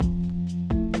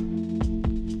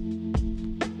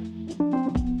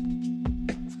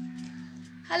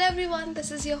Hello everyone,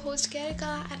 this is your host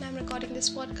Karika and I'm recording this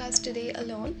podcast today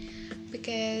alone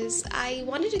because I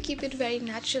wanted to keep it very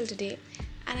natural today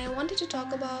and I wanted to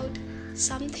talk about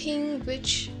something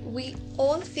which we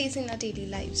all face in our daily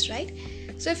lives, right?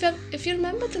 So if you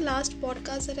remember the last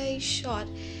podcast that I shot,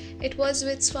 it was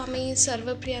with Swami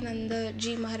Sarvapriyananda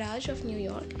Ji Maharaj of New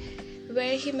York,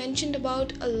 where he mentioned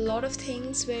about a lot of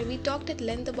things, where we talked at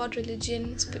length about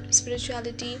religion,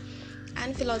 spirituality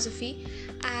and philosophy,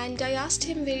 and I asked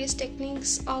him various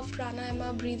techniques of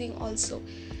pranayama breathing also.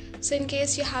 So in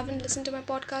case you haven't listened to my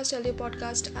earlier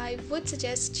podcast, I would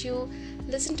suggest you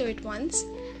listen to it once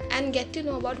and get to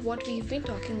know about what we've been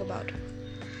talking about.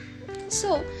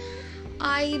 So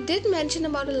I did mention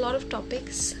about a lot of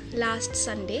topics last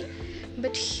Sunday,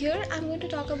 but here I'm going to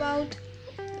talk about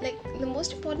the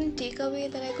most important takeaway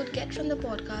that I could get from the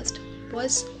podcast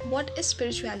was what is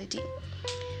spirituality.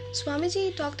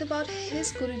 Swamiji talked about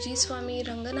his Guruji Swami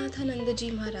Ranganathananda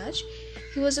Ji Maharaj.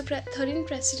 He was the 13th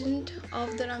president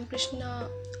of the Ramakrishna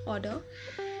order,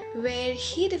 where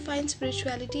he defined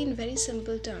spirituality in very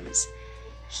simple terms.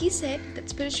 He said that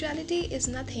spirituality is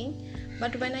nothing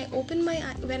but when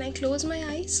I close my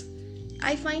eyes,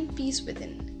 I find peace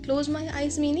within. Close my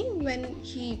eyes meaning when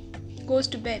he goes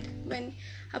to bed, when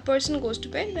a person goes to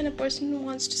bed, when a person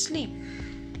wants to sleep,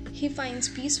 he finds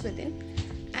peace within.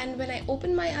 And when I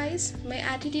open my eyes, my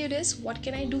attitude is, what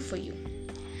can I do for you?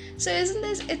 So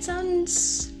it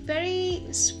sounds very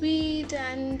sweet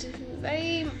and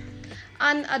very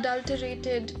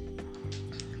unadulterated,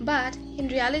 but in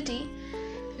reality,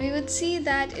 we would see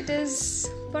that it is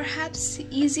perhaps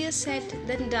easier said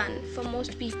than done for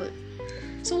most people.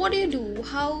 So what do you do?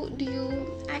 How do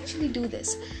you actually do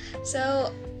this?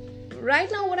 So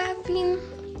right now what I have been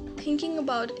thinking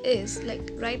about is,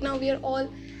 right now we are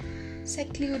all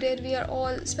secluded, we are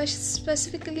all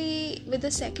specifically with the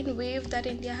second wave that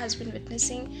India has been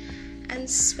witnessing, and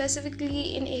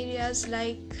specifically in areas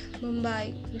like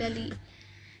Mumbai, Delhi,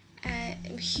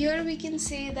 and here we can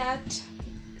say that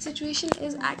situation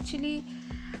is actually,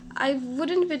 I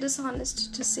wouldn't be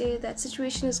dishonest to say that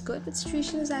situation is good, but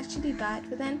situation is actually bad.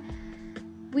 But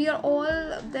then we are all,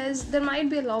 there might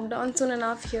be a lockdown soon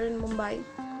enough here in Mumbai,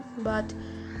 but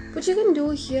what you can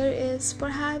do here is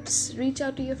perhaps reach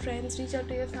out to your friends, reach out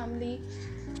to your family,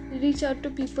 reach out to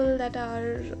people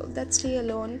that stay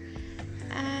alone,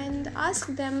 and ask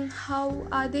them how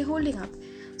are they holding up.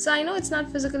 So I know it's not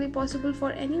physically possible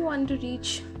for anyone to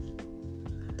reach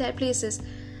their places,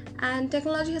 and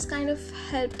technology has kind of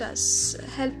helped us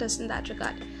in that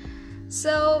regard.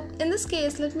 So in this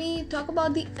case, let me talk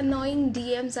about the annoying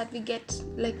DMs that we get,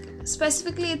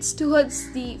 specifically it's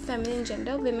towards the feminine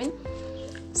gender, women.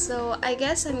 So I'm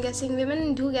guessing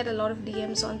women do get a lot of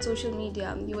DMs on social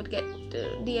media. You would get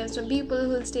DMs from people who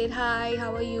will state, hi,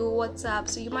 how are you, what's up?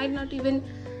 So you might not even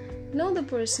know the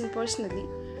person personally,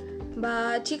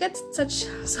 but you get such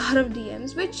sort of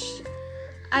DMs, which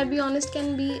I'll be honest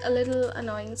can be a little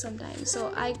annoying sometimes.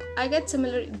 So I get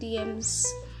similar DMs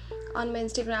on my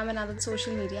Instagram and other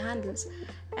social media handles.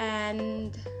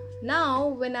 And now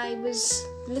when I was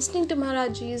listening to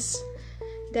Maharajji's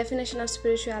definition of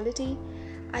spirituality,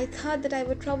 I thought that I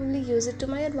would probably use it to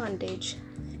my advantage.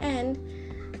 And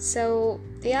so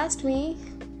they asked me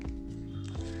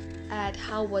at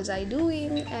how was I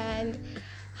doing and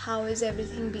how is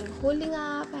everything being holding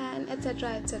up and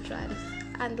etc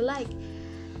and the like.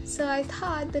 So I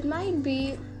thought that might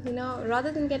be,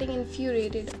 rather than getting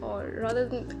infuriated or rather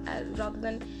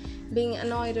than being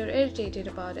annoyed or irritated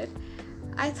about it,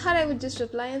 I thought I would just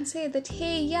reply and say that,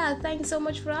 hey, yeah, thanks so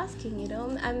much for asking,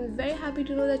 I'm very happy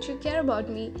to know that you care about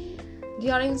me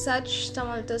during such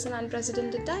tumultuous and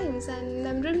unprecedented times, and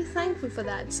I'm really thankful for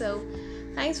that. So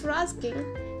thanks for asking,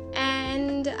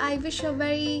 and I wish you a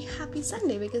very happy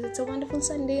Sunday, because it's a wonderful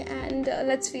Sunday, and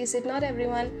let's face it, not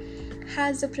everyone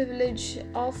has the privilege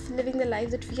of living the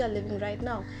life that we are living right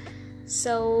now.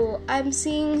 So I'm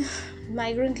seeing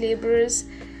migrant laborers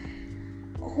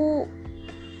who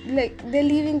they're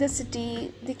leaving the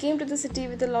city. They came to the city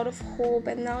with a lot of hope,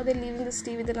 and now they're leaving the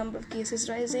city with the number of cases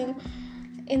rising.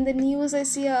 In the news, I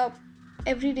see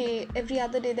every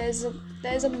other day there's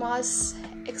a mass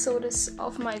exodus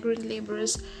of migrant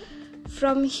laborers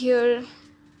from here,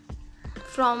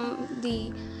 from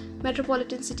the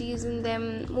metropolitan cities, and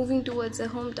them moving towards their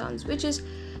hometowns, which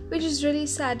is really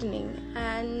saddening.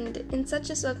 And in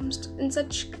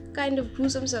such kind of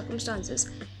gruesome circumstances,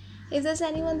 if there's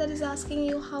anyone that is asking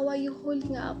you how are you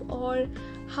holding up or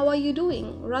how are you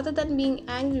doing, rather than being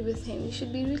angry with him, you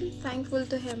should be really thankful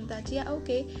to him that, yeah,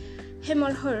 okay, him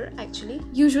or her, actually,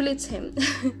 usually it's him,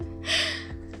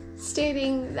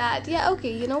 stating that, yeah,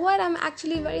 okay, you know what, I'm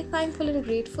actually very thankful and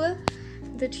grateful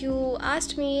that you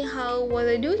asked me how was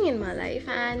I doing in my life,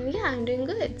 and yeah, I'm doing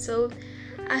good. So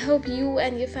I hope you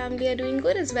and your family are doing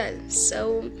good as well.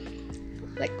 So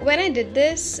like when I did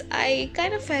this, I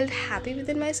kind of felt happy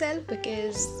within myself,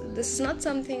 because this is not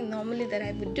something normally that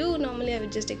I would do. Normally I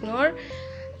would just ignore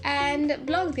and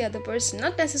block the other person.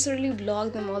 Not necessarily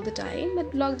block them all the time,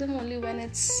 but block them only when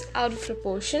it's out of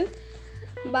proportion.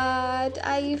 But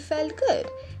I felt good,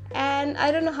 and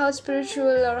I don't know how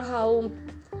spiritual or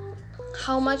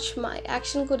how much my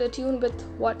action could attune with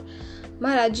what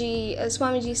Maharaji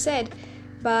Swamiji said,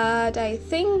 but I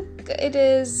think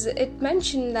it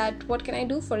mentioned that what can I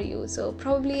do for you. So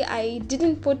probably I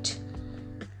didn't put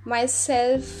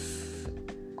myself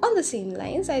on the same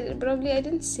lines. I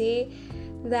didn't say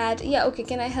that, yeah, okay,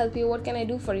 can I help you, what can I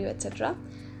do for you, etc.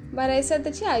 But I said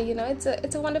that, yeah,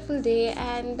 it's a wonderful day,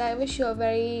 and I wish you a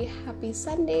very happy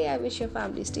Sunday. I wish your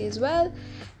family stays well,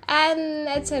 and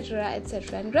etc,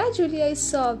 etc. And gradually I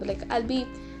saw, like, I'll be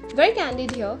very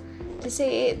candid here to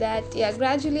say that, yeah,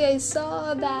 gradually I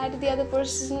saw that the other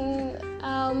person,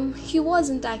 he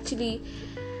wasn't actually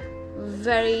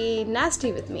very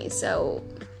nasty with me. So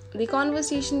the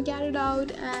conversation carried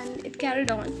out, and it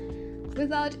carried on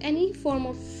without any form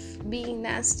of being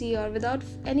nasty or without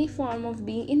any form of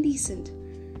being indecent.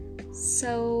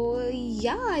 So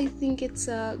yeah, I think it's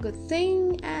a good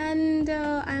thing, and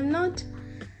I'm not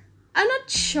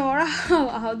sure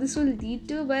how this will lead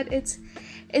to, but it's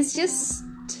just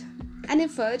an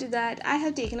effort that I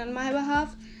have taken on my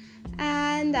behalf,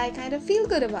 and I kind of feel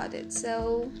good about it.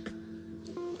 So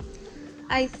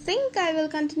I think I will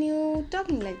continue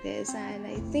talking like this, and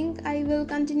I think I will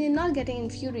continue not getting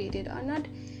infuriated or not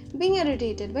being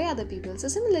irritated by other people. So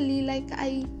similarly, like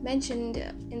I mentioned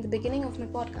in the beginning of my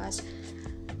podcast,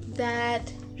 that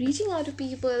reaching out to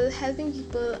people, helping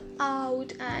people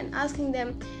out, and asking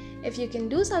them if you can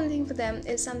do something for them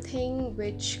is something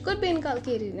which could be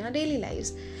inculcated in our daily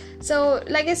lives. So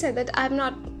like I said, that I'm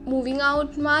not moving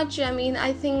out much. I mean,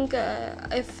 I think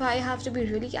if I have to be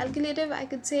really calculative, I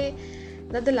could say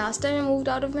that the last time I moved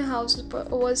out of my house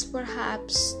was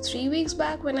perhaps 3 weeks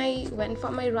back, when I went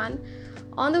for my run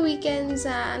on the weekends,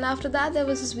 and after that there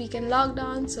was this weekend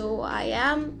lockdown. So I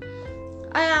am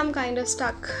kind of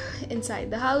stuck inside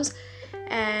the house,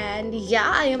 and yeah,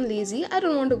 I am lazy. I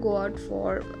don't want to go out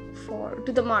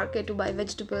to the market to buy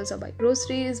vegetables or buy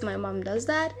groceries. My mom does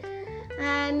that,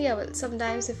 and yeah, well,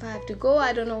 sometimes if I have to go,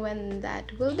 I don't know when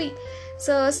that will be.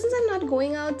 So since I'm not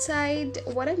going outside,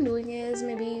 what I'm doing is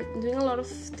maybe doing a lot of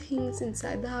things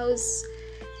inside the house,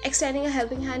 extending a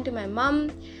helping hand to my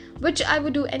mom, which I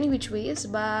would do any which ways,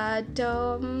 but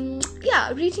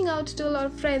yeah, reaching out to a lot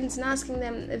of friends and asking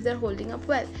them if they're holding up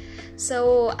well.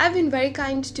 So I've been very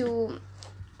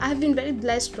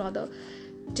blessed rather,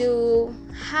 to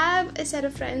have a set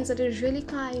of friends that are really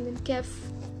kind and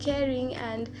caring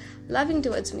and loving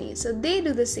towards me. So they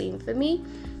do the same for me,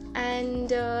 and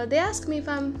they ask me if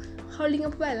I'm holding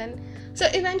up well. And so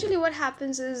eventually what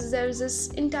happens is there's this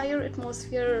entire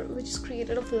atmosphere which is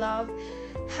created of love,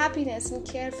 happiness, and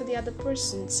care for the other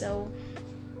person. So,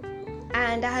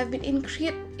 and I have been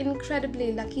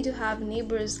incredibly lucky to have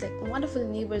neighbors, like wonderful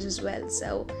neighbors as well.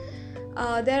 So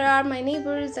there are my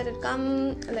neighbors that had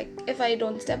come, like if I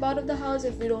don't step out of the house,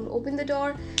 if we don't open the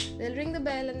door, they'll ring the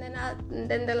bell, and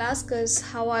then they'll ask us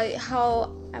how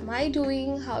am I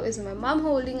doing, how is my mom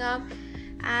holding up.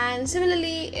 And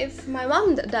similarly, if my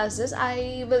mom does this,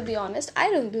 I will be honest,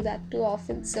 I don't do that too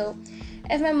often. So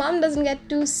if my mom doesn't get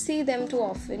to see them too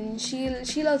often,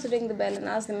 she'll also ring the bell and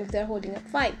ask them if they're holding up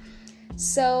fine.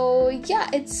 So yeah,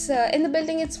 it's in the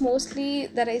building, it's mostly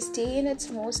that I stay in,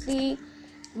 it's mostly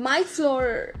my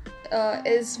floor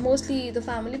is mostly the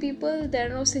family people. There are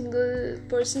no single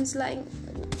persons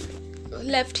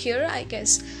left here. I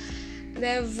guess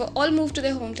they've all moved to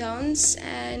their hometowns,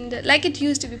 and like it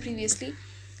used to be previously,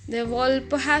 they've all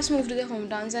perhaps moved to their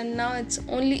hometowns, and now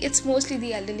it's mostly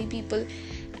the elderly people.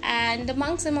 And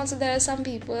amongst them also there are some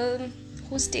people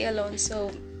who stay alone. So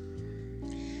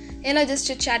just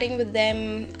chit-chatting with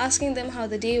them, asking them how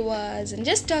the day was, and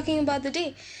just talking about the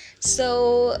day.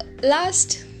 So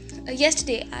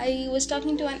yesterday I was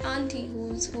talking to an auntie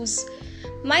who's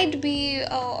might be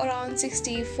around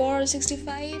 64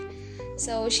 65.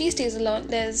 So she stays alone,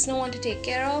 there's no one to take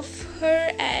care of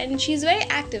her, and she's very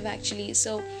active actually.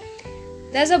 So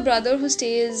there's a brother who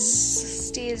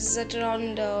stays at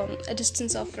around a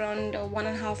distance of around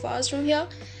 1.5 hours from here,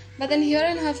 but then here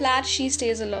in her flat she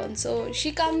stays alone. So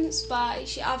she comes by,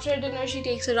 after dinner she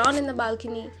takes a round in the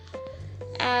balcony,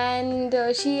 and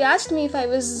she asked me if I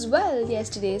was well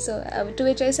yesterday. So to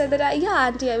which I said that yeah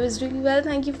auntie, I was really well,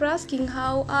 thank you for asking,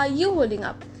 how are you holding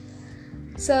up?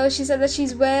 So she said that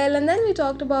she's well, and then we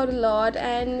talked about a lot,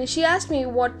 and she asked me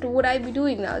what would I be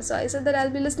doing now. So I said that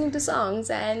I'll be listening to songs,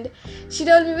 and she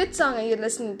told me, which song are you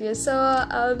listening to? So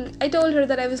I told her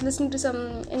that I was listening to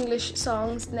some English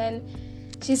songs, and then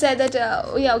she said that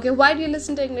why do you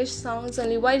listen to English songs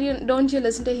only? Why don't you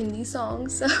listen to Hindi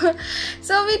songs?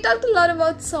 So we talked a lot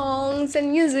about songs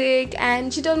and music,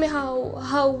 and she told me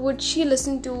how would she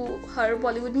listen to her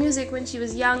Bollywood music when she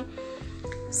was young.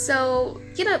 So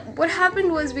what happened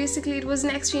was, basically it was an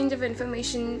exchange of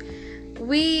information.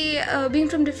 We being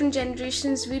from different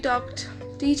generations, we talked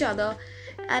to each other,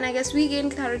 and I guess we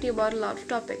gained clarity about a lot of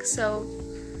topics. So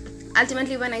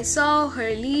ultimately, when I saw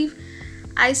her leave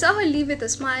with a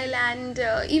smile, and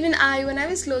even when I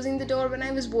was closing the door, when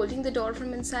I was bolting the door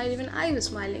from inside, even I was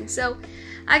smiling. So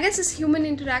I guess this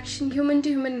human to human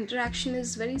interaction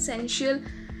is very essential.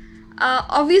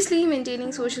 Obviously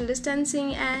maintaining social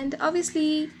distancing, and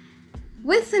obviously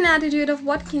with an attitude of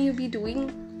what can you be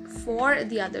doing for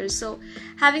the others. So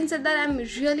having said that, I'm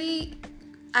really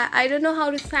I don't know how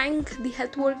to thank the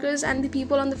health workers and the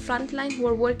people on the front line who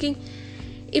are working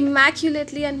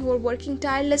immaculately and who are working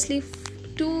tirelessly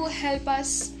to help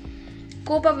us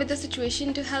cope up with the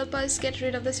situation, to help us get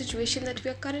rid of the situation that we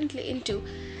are currently into.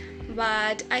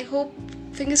 But I hope,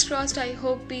 fingers crossed, I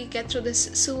hope we get through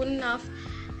this soon enough.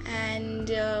 And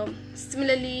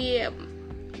similarly,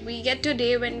 we get to a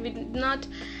day when we do not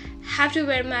have to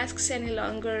wear masks any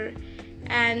longer,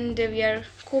 and we are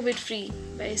COVID free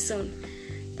very soon.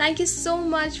 Thank you so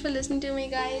much for listening to me,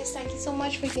 guys. Thank you so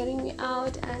much for hearing me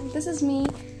out, and this is me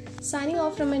signing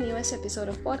off from my newest episode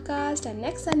of podcast. And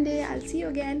next Sunday I'll see you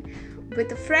again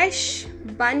with a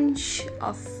bunch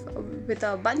of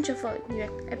a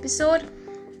new episode,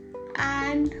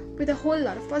 and with a whole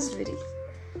lot of positivity.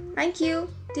 Thank you.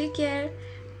 Take care.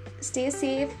 Stay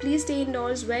safe. Please stay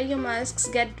indoors. Wear your masks.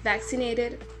 Get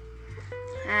vaccinated.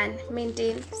 And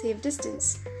maintain safe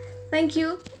distance. Thank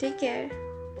you. Take care.